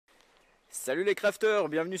Salut les crafters,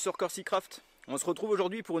 bienvenue sur CorsiCraft. On se retrouve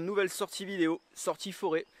aujourd'hui pour une nouvelle sortie vidéo, sortie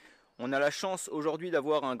forêt. On a la chance aujourd'hui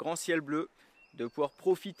d'avoir un grand ciel bleu, de pouvoir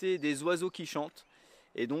profiter des oiseaux qui chantent.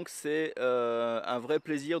 Et donc c'est un vrai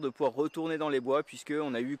plaisir de pouvoir retourner dans les bois,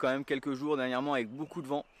 puisqu'on a eu quand même quelques jours dernièrement avec beaucoup de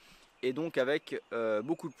vent et donc avec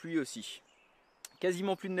beaucoup de pluie aussi.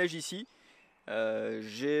 Quasiment plus de neige ici.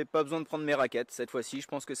 J'ai pas besoin de prendre mes raquettes cette fois-ci, je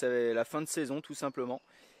pense que c'est la fin de saison tout simplement.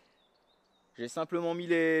 J'ai simplement mis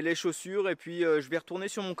les chaussures et puis je vais retourner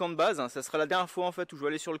sur mon camp de base. Ça sera la dernière fois en fait où je vais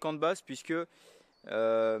aller sur le camp de base, puisque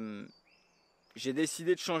j'ai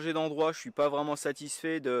décidé de changer d'endroit. Je suis pas vraiment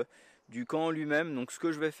satisfait du camp lui-même. Donc ce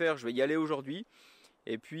que je vais faire, je vais y aller aujourd'hui.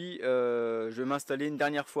 Et puis je vais m'installer une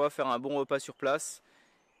dernière fois, faire un bon repas sur place.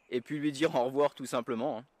 Et puis lui dire au revoir tout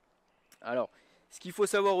simplement. Alors, ce qu'il faut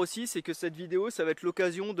savoir aussi, c'est que cette vidéo, ça va être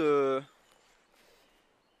l'occasion de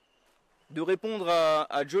répondre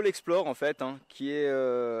à Joe l'Explore en fait, qui est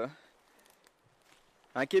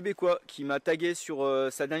un Québécois qui m'a tagué sur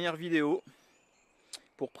sa dernière vidéo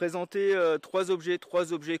pour présenter trois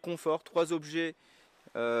objets confort, trois objets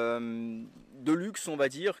de luxe on va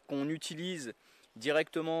dire, qu'on utilise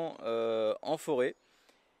directement en forêt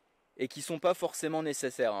et qui sont pas forcément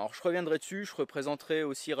nécessaires. Alors je reviendrai dessus, je représenterai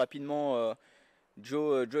aussi rapidement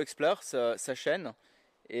Joe Explore, sa chaîne.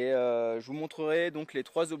 Et je vous montrerai donc les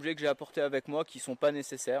trois objets que j'ai apportés avec moi qui ne sont pas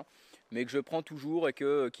nécessaires, mais que je prends toujours et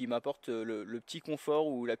qui m'apportent le petit confort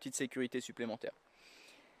ou la petite sécurité supplémentaire.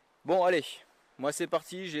 Bon allez, moi c'est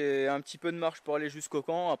parti, j'ai un petit peu de marche pour aller jusqu'au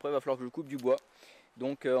camp, après il va falloir que je coupe du bois.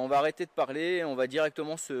 Donc on va arrêter de parler et on va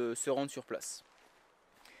directement se rendre sur place.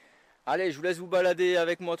 Allez, je vous laisse vous balader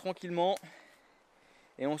avec moi tranquillement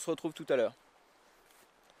et on se retrouve tout à l'heure.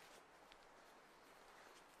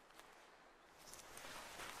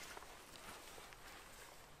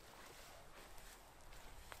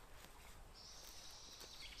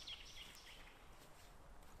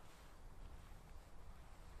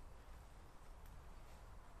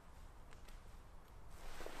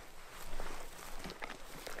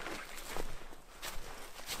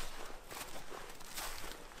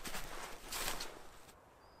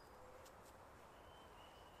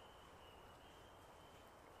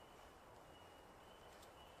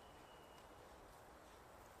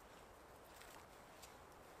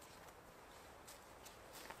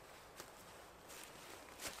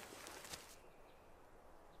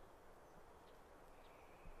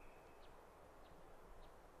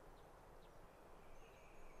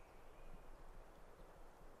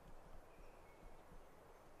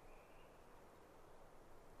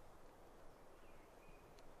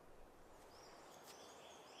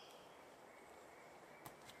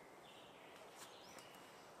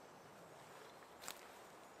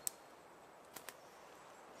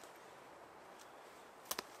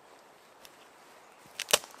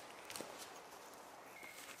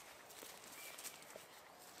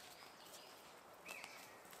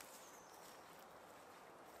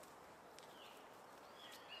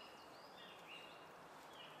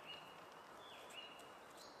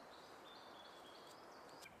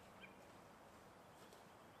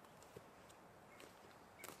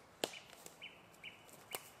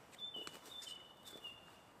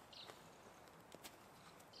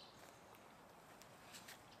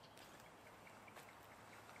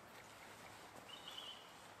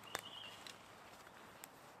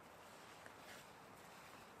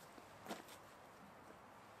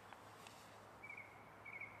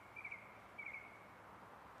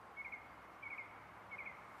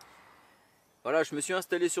 Voilà, je me suis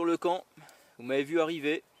installé sur le camp, vous m'avez vu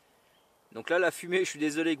arriver. Donc là la fumée, je suis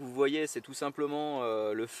désolé que vous voyez, c'est tout simplement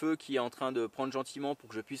le feu qui est en train de prendre gentiment pour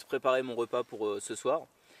que je puisse préparer mon repas pour ce soir.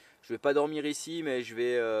 Je ne vais pas dormir ici, mais je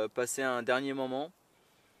vais passer un dernier moment,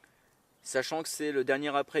 sachant que c'est le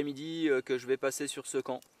dernier après-midi que je vais passer sur ce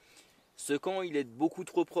camp. Ce camp, il est beaucoup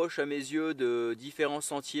trop proche à mes yeux de différents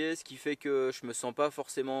sentiers, ce qui fait que je ne me sens pas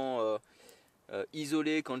forcément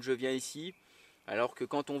isolé quand je viens ici. Alors que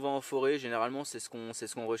quand on va en forêt, généralement c'est ce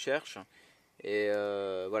qu'on recherche. Et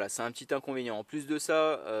voilà, c'est un petit inconvénient. En plus de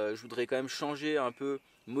ça, je voudrais quand même changer un peu,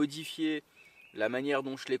 modifier la manière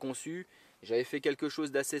dont je l'ai conçu. J'avais fait quelque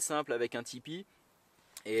chose d'assez simple avec un tipi.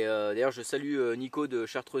 Et d'ailleurs je salue Nico de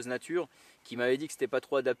Chartreuse Nature qui m'avait dit que c'était pas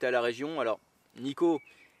trop adapté à la région. Alors Nico,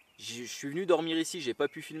 je suis venu dormir ici, j'ai pas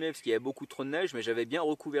pu filmer parce qu'il y avait beaucoup trop de neige, mais j'avais bien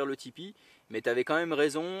recouvert le tipi. Mais tu avais quand même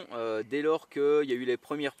raison, dès lors qu'il y a eu les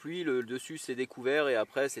premières pluies, le dessus s'est découvert et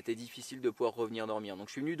après c'était difficile de pouvoir revenir dormir. Donc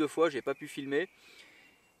je suis venu 2 fois, j'ai pas pu filmer,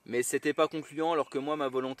 mais c'était pas concluant, alors que moi ma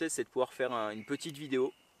volonté c'est de pouvoir faire une petite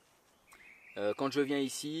vidéo quand je viens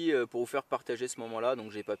ici pour vous faire partager ce moment là,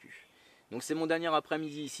 donc j'ai pas pu. Donc c'est mon dernier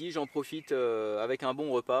après-midi ici, j'en profite avec un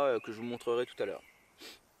bon repas que je vous montrerai tout à l'heure.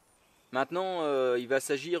 Maintenant, il va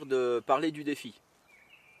s'agir de parler du défi.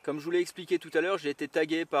 Comme je vous l'ai expliqué tout à l'heure, j'ai été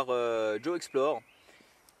tagué par Joe Explore,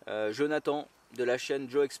 Jonathan de la chaîne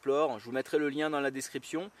Joe Explore. Je vous mettrai le lien dans la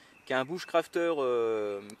description, qui est un bushcrafter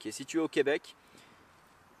qui est situé au Québec,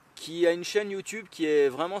 qui a une chaîne YouTube qui est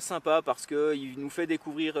vraiment sympa parce qu'il nous fait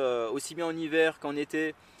découvrir aussi bien en hiver qu'en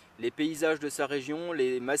été les paysages de sa région,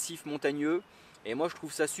 les massifs montagneux, et moi je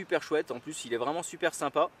trouve ça super chouette. En plus il est vraiment super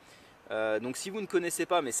sympa, donc si vous ne connaissez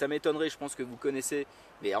pas, mais ça m'étonnerait, je pense que vous connaissez,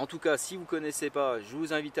 mais en tout cas si vous ne connaissez pas, je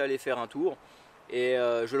vous invite à aller faire un tour, et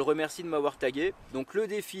je le remercie de m'avoir tagué. Donc le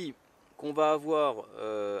défi qu'on va avoir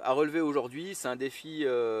à relever aujourd'hui, c'est un défi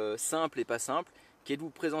simple et pas simple, qui est de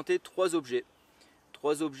vous présenter trois objets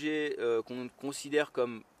qu'on considère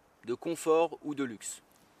comme de confort ou de luxe.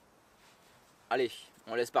 Allez,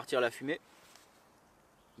 on laisse partir la fumée.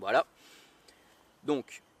 Voilà.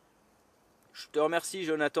 Donc, je te remercie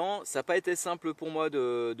Jonathan. Ça n'a pas été simple pour moi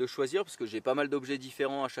de choisir parce que j'ai pas mal d'objets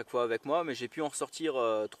différents à chaque fois avec moi, mais j'ai pu en ressortir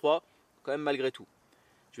 3 quand même malgré tout.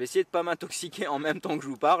 Je vais essayer de ne pas m'intoxiquer en même temps que je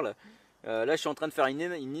vous parle. Là, je suis en train de faire une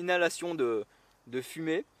inhalation de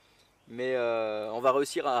fumée, mais on va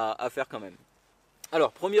réussir à faire quand même.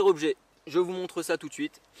 Alors, premier objet, je vous montre ça tout de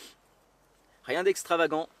suite. Rien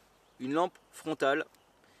d'extravagant, une lampe frontale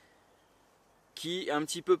qui est un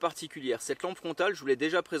petit peu particulière. Cette lampe frontale, je vous l'ai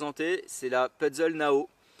déjà présentée, c'est la Puzzle Nao,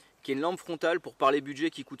 qui est une lampe frontale pour parler budget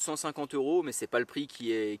qui coûte 150 €, mais c'est pas le prix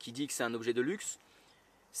qui dit que c'est un objet de luxe.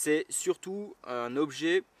 C'est surtout un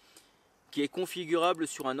objet qui est configurable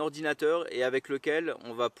sur un ordinateur et avec lequel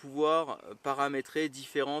on va pouvoir paramétrer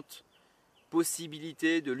différentes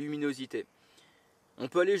possibilités de luminosité. On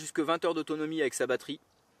peut aller jusqu'à 20 heures d'autonomie avec sa batterie.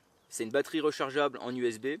 C'est une batterie rechargeable en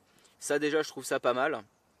USB. Ça déjà je trouve ça pas mal.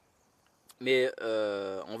 Mais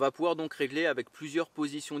on va pouvoir donc régler avec plusieurs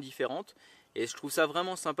positions différentes. Et je trouve ça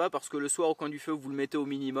vraiment sympa parce que le soir au coin du feu vous le mettez au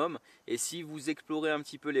minimum. Et si vous explorez un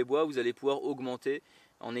petit peu les bois, vous allez pouvoir augmenter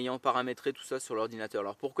en ayant paramétré tout ça sur l'ordinateur.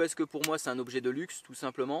 Alors pourquoi est-ce que pour moi c'est un objet de luxe? Tout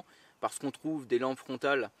simplement parce qu'on trouve des lampes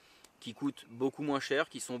frontales qui coûtent beaucoup moins cher,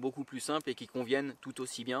 qui sont beaucoup plus simples et qui conviennent tout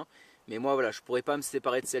aussi bien. Mais moi voilà, je ne pourrais pas me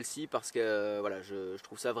séparer de celle-ci parce que voilà, je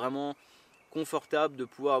trouve ça vraiment confortable de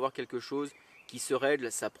pouvoir avoir quelque chose qui se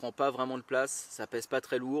règle. Ça prend pas vraiment de place, ça pèse pas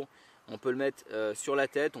très lourd. On peut le mettre sur la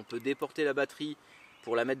tête, on peut déporter la batterie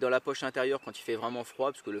pour la mettre dans la poche intérieure quand il fait vraiment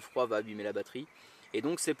froid, parce que le froid va abîmer la batterie. Et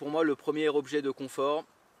donc c'est pour moi le premier objet de confort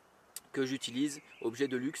que j'utilise, objet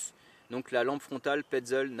de luxe, donc la lampe frontale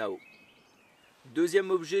Puzzle Nao. Deuxième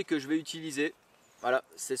objet que je vais utiliser, voilà,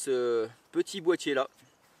 c'est ce petit boîtier là,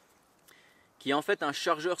 qui est en fait un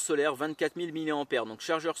chargeur solaire 24 000 mAh, donc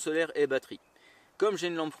chargeur solaire et batterie. Comme j'ai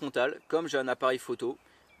une lampe frontale, comme j'ai un appareil photo,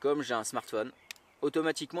 comme j'ai un smartphone,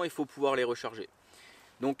 automatiquement il faut pouvoir les recharger.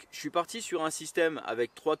 Donc je suis parti sur un système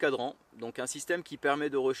avec 3 cadrans, donc un système qui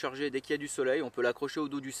permet de recharger dès qu'il y a du soleil. On peut l'accrocher au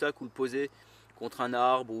dos du sac ou le poser contre un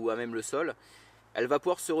arbre ou à même le sol. Elle va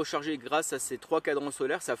pouvoir se recharger grâce à ces 3 cadrans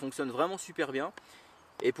solaires, ça fonctionne vraiment super bien.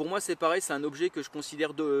 Et pour moi c'est pareil, c'est un objet que je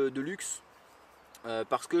considère de luxe,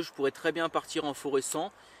 parce que je pourrais très bien partir en forêt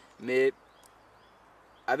sans, mais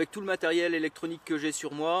avec tout le matériel électronique que j'ai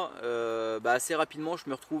sur moi, assez rapidement je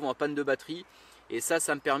me retrouve en panne de batterie. Et ça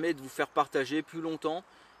me permet de vous faire partager plus longtemps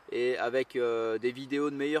et avec des vidéos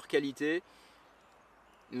de meilleure qualité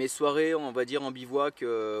mes soirées, on va dire en bivouac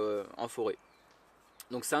en forêt.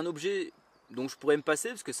 Donc c'est un objet dont je pourrais me passer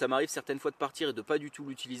parce que ça m'arrive certaines fois de partir et de pas du tout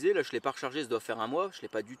l'utiliser. Là je ne l'ai pas rechargé, ça doit faire un mois, je ne l'ai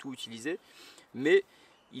pas du tout utilisé. Mais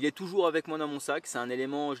il est toujours avec moi dans mon sac, c'est un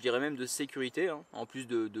élément, je dirais même de sécurité, hein, en plus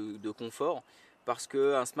de confort. Parce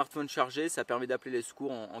qu'un smartphone chargé, ça permet d'appeler les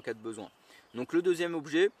secours en cas de besoin. Donc le deuxième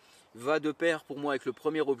objet va de pair pour moi avec le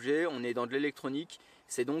premier objet. On est dans de l'électronique,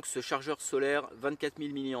 c'est donc ce chargeur solaire 24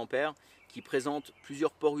 000 mAh qui présente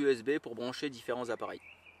plusieurs ports USB pour brancher différents appareils.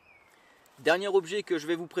 Dernier objet que je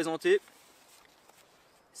vais vous présenter,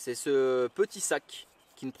 c'est ce petit sac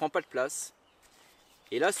qui ne prend pas de place.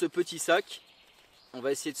 Et là ce petit sac, on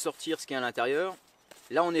va essayer de sortir ce qu'il y a à l'intérieur.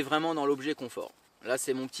 Là on est vraiment dans l'objet confort. Là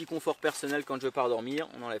c'est mon petit confort personnel quand je pars dormir.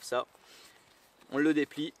 On enlève ça, on le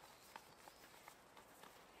déplie.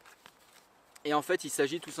 Et en fait il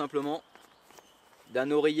s'agit tout simplement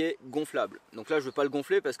d'un oreiller gonflable. Donc là je ne veux pas le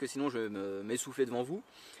gonfler parce que sinon je vais m'essouffler devant vous.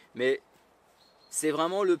 Mais c'est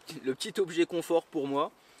vraiment le petit objet confort pour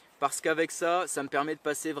moi. Parce qu'avec ça, ça me permet de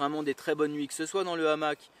passer vraiment des très bonnes nuits. Que ce soit dans le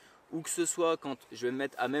hamac ou que ce soit quand je vais me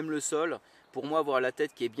mettre à même le sol. Pour moi avoir la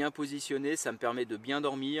tête qui est bien positionnée, ça me permet de bien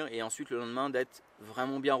dormir. Et ensuite le lendemain d'être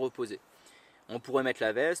vraiment bien reposé. On pourrait mettre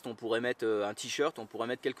la veste, on pourrait mettre un t-shirt, on pourrait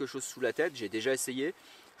mettre quelque chose sous la tête. J'ai déjà essayé.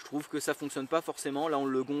 Je trouve que ça ne fonctionne pas forcément. Là on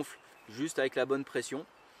le gonfle juste avec la bonne pression.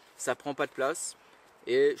 Ça prend pas de place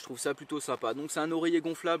et je trouve ça plutôt sympa. Donc c'est un oreiller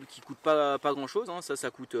gonflable qui coûte pas grand chose, hein.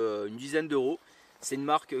 Ça coûte une dizaine d'euros. C'est une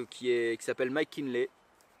marque qui s'appelle MC KINLAY.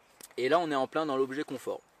 Et là on est en plein dans l'objet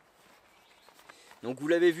confort. Donc vous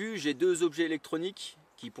l'avez vu, j'ai deux objets électroniques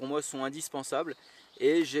qui pour moi sont indispensables.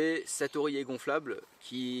 Et j'ai cet oreiller gonflable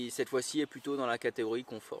qui cette fois-ci est plutôt dans la catégorie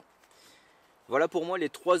confort. Voilà pour moi les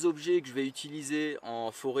trois objets que je vais utiliser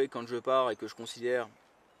en forêt quand je pars et que je considère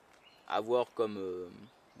avoir comme,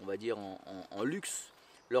 on va dire, en luxe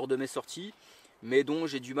lors de mes sorties, mais dont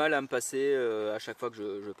j'ai du mal à me passer à chaque fois que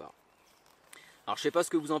je pars. Alors je sais pas ce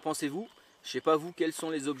que vous en pensez vous, je sais pas vous quels sont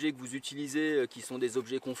les objets que vous utilisez qui sont des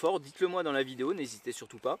objets confort, dites-le moi dans la vidéo, n'hésitez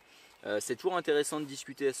surtout pas. C'est toujours intéressant de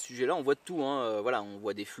discuter à ce sujet là, on voit de tout, hein. Voilà, on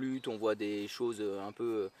voit des flûtes, on voit des choses un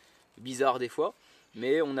peu bizarres des fois,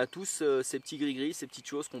 mais on a tous ces petits gris-gris, ces petites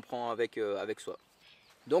choses qu'on prend avec soi.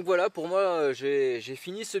 Donc voilà, pour moi j'ai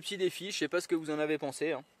fini ce petit défi, je sais pas ce que vous en avez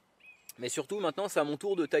pensé, hein. Mais surtout maintenant c'est à mon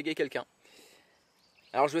tour de taguer quelqu'un.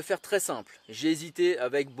 Alors je vais faire très simple, j'ai hésité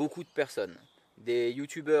avec beaucoup de personnes, des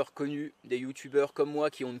youtubeurs connus, des youtubeurs comme moi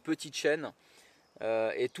qui ont une petite chaîne,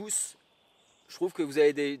 et tous, je trouve que vous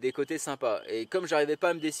avez des côtés sympas. Et comme j'arrivais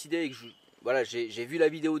pas à me décider, et que voilà, j'ai vu la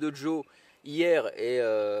vidéo de Joe hier et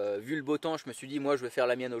vu le beau temps, je me suis dit moi je vais faire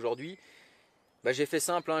la mienne aujourd'hui. Bah, j'ai fait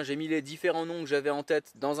simple, hein, j'ai mis les différents noms que j'avais en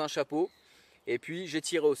tête dans un chapeau et puis j'ai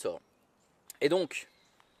tiré au sort. Et donc,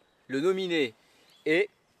 le nominé est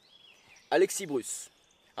Alexis Brus.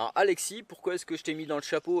 Alors Alexis, pourquoi est-ce que je t'ai mis dans le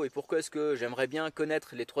chapeau et pourquoi est-ce que j'aimerais bien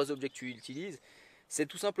connaître les trois objets que tu utilises? C'est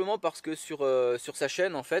tout simplement parce que sur sa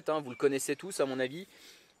chaîne, en fait, hein, vous le connaissez tous à mon avis,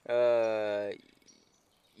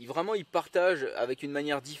 vraiment il partage avec une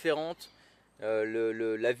manière différente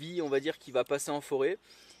la vie, on va dire, qu'il va passer en forêt.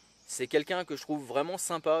 C'est quelqu'un que je trouve vraiment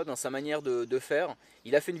sympa dans sa manière de faire.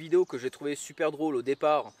 Il a fait une vidéo que j'ai trouvé super drôle au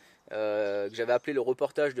départ, que j'avais appelé le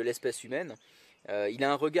reportage de l'espèce humaine. Il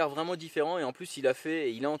a un regard vraiment différent et en plus il a fait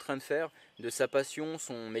et il est en train de faire de sa passion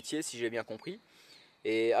son métier, si j'ai bien compris.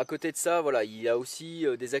 Et à côté de ça, voilà, il y a aussi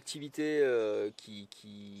des activités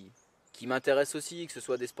qui m'intéressent aussi, que ce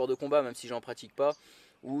soit des sports de combat, même si j'en pratique pas,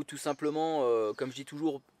 ou tout simplement, comme je dis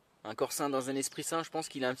toujours, un corps sain dans un esprit sain, je pense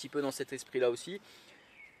qu'il est un petit peu dans cet esprit-là aussi.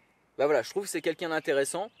 Bah voilà, je trouve que c'est quelqu'un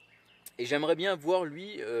d'intéressant et j'aimerais bien voir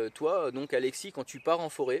lui, toi, donc Alexis, quand tu pars en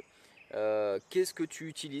forêt, qu'est-ce que tu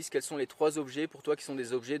utilises? Quels sont les trois objets pour toi qui sont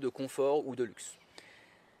des objets de confort ou de luxe?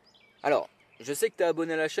 Alors, je sais que tu es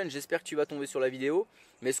abonné à la chaîne, j'espère que tu vas tomber sur la vidéo,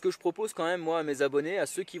 mais ce que je propose quand même moi à mes abonnés, à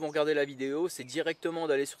ceux qui vont regarder la vidéo, c'est directement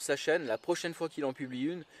d'aller sur sa chaîne la prochaine fois qu'il en publie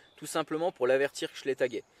une, tout simplement pour l'avertir que je l'ai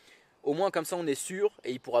tagué. Au moins comme ça on est sûr et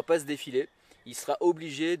il ne pourra pas se défiler. Il sera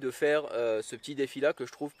obligé de faire ce petit défi là que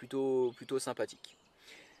je trouve plutôt sympathique.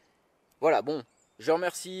 Voilà, bon, je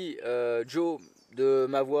remercie Joe de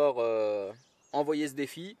m'avoir envoyé ce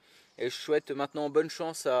défi et je souhaite maintenant bonne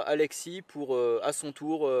chance à Alexis pour à son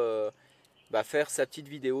tour faire sa petite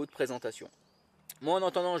vidéo de présentation. Moi en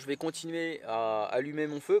attendant je vais continuer à allumer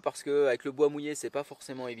mon feu parce que avec le bois mouillé c'est pas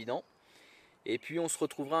forcément évident. Et puis on se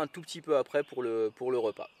retrouvera un tout petit peu après pour le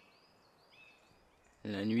repas.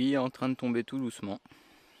 La nuit est en train de tomber tout doucement.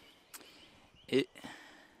 Et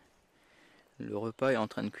le repas est en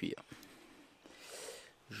train de cuire.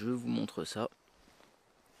 Je vous montre ça.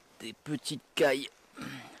 Des petites cailles.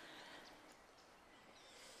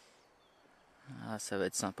 Ah, ça va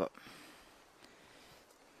être sympa.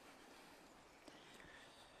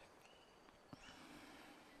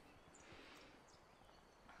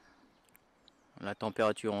 La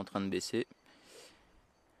température est en train de baisser.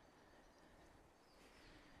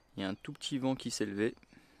 Il y a un tout petit vent qui s'est levé.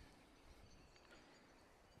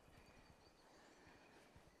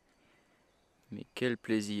 Mais quel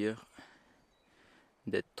plaisir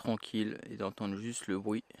d'être tranquille et d'entendre juste le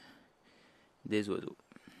bruit des oiseaux.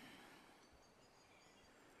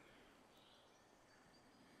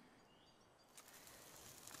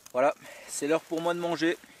 Voilà, c'est l'heure pour moi de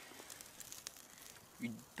manger.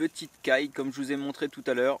 Une petite caille comme je vous ai montré tout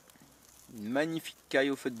à l'heure. Une magnifique caille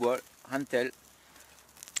au feu de bois, rien de tel.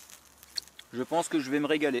 Je pense que je vais me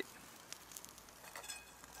régaler.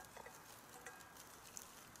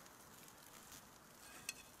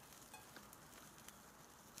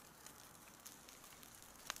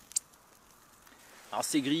 Alors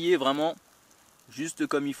c'est grillé vraiment juste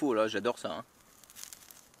comme il faut là, j'adore ça, hein.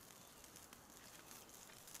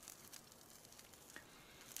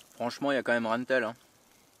 Franchement il y a quand même rien de tel, hein.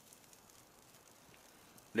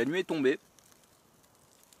 La nuit est tombée.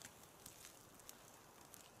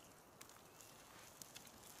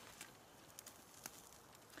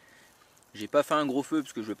 J'ai pas fait un gros feu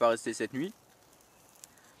parce que je vais pas rester cette nuit.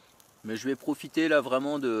 Mais je vais profiter là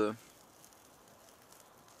vraiment de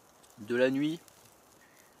de la nuit,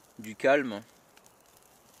 du calme,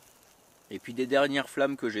 et puis des dernières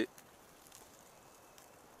flammes que j'ai,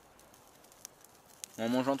 en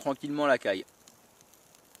mangeant tranquillement la caille.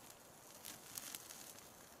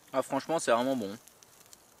 Ah franchement c'est vraiment bon.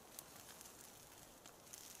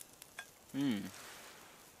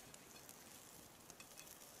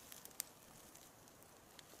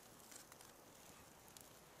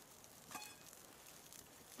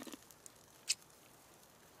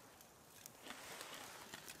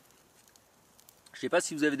 Je sais pas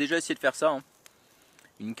si vous avez déjà essayé de faire ça, hein.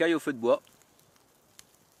 Une caille au feu de bois,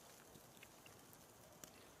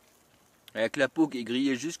 avec la peau qui est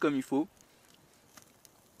grillée juste comme il faut,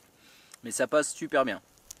 mais ça passe super bien.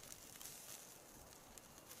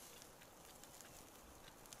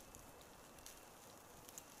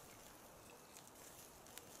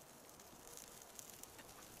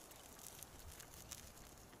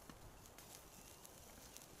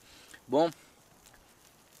 Bon,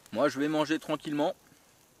 moi je vais manger tranquillement.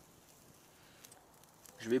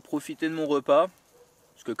 Je vais profiter de mon repas.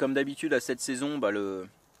 Parce que comme d'habitude à cette saison, bah, le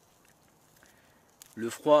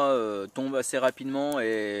froid tombe assez rapidement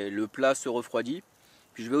et le plat se refroidit.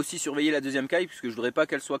 Puis je vais aussi surveiller la deuxième caille puisque je ne voudrais pas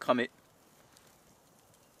qu'elle soit cramée.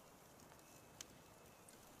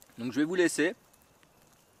 Donc je vais vous laisser.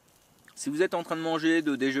 Si vous êtes en train de manger,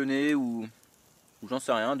 de déjeuner ou j'en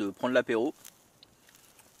sais rien, de prendre l'apéro,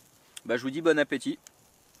 bah, je vous dis bon appétit.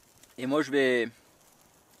 Et moi je vais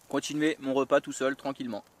continuer mon repas tout seul,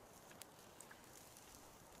 tranquillement.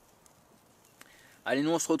 Allez, nous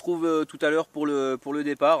on se retrouve tout à l'heure pour le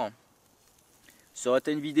départ. Ça aura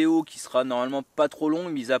été une vidéo qui sera normalement pas trop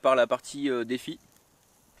longue, mis à part la partie défi.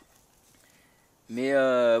 Mais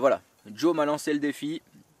voilà, Joe m'a lancé le défi.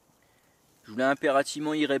 Je voulais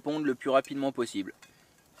impérativement y répondre le plus rapidement possible.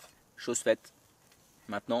 Chose faite.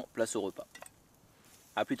 Maintenant, place au repas.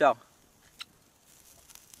 A plus tard.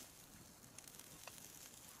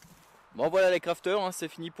 Bon voilà les crafters, hein, c'est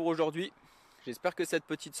fini pour aujourd'hui. J'espère que cette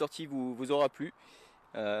petite sortie vous aura plu.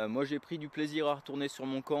 Moi j'ai pris du plaisir à retourner sur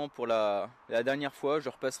mon camp pour la dernière fois. Je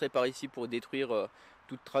repasserai par ici pour détruire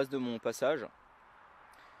toute trace de mon passage.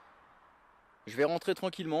 Je vais rentrer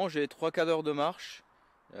tranquillement, j'ai 3 quarts d'heure de marche.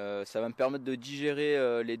 Ça va me permettre de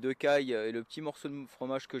digérer les 2 cailles et le petit morceau de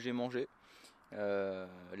fromage que j'ai mangé.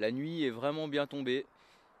 La nuit est vraiment bien tombée.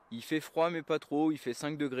 Il fait froid mais pas trop, il fait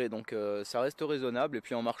 5 degrés donc ça reste raisonnable. Et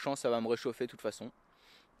puis en marchant ça va me réchauffer de toute façon.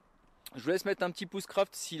 Je vous laisse mettre un petit pouce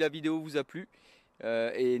craft si la vidéo vous a plu.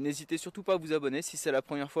 Et n'hésitez surtout pas à vous abonner si c'est la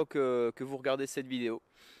première fois que vous regardez cette vidéo.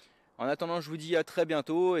 En attendant je vous dis à très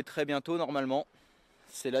bientôt. Et très bientôt normalement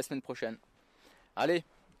c'est la semaine prochaine. Allez,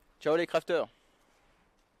 ciao les crafters!